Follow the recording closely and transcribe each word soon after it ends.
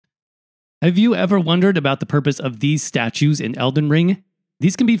Have you ever wondered about the purpose of these statues in Elden Ring?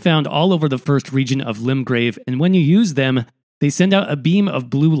 These can be found all over the first region of Limgrave, and when you use them, they send out a beam of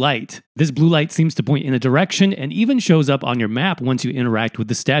blue light. This blue light seems to point in a direction and even shows up on your map once you interact with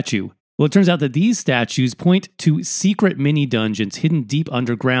the statue. Well, it turns out that these statues point to secret mini-dungeons hidden deep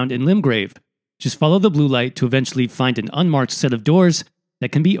underground in Limgrave. Just follow the blue light to eventually find an unmarked set of doors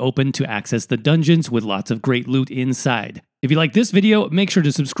that can be opened to access the dungeons with lots of great loot inside. If you like this video, make sure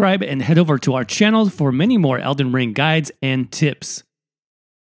to subscribe and head over to our channel for many more Elden Ring guides and tips.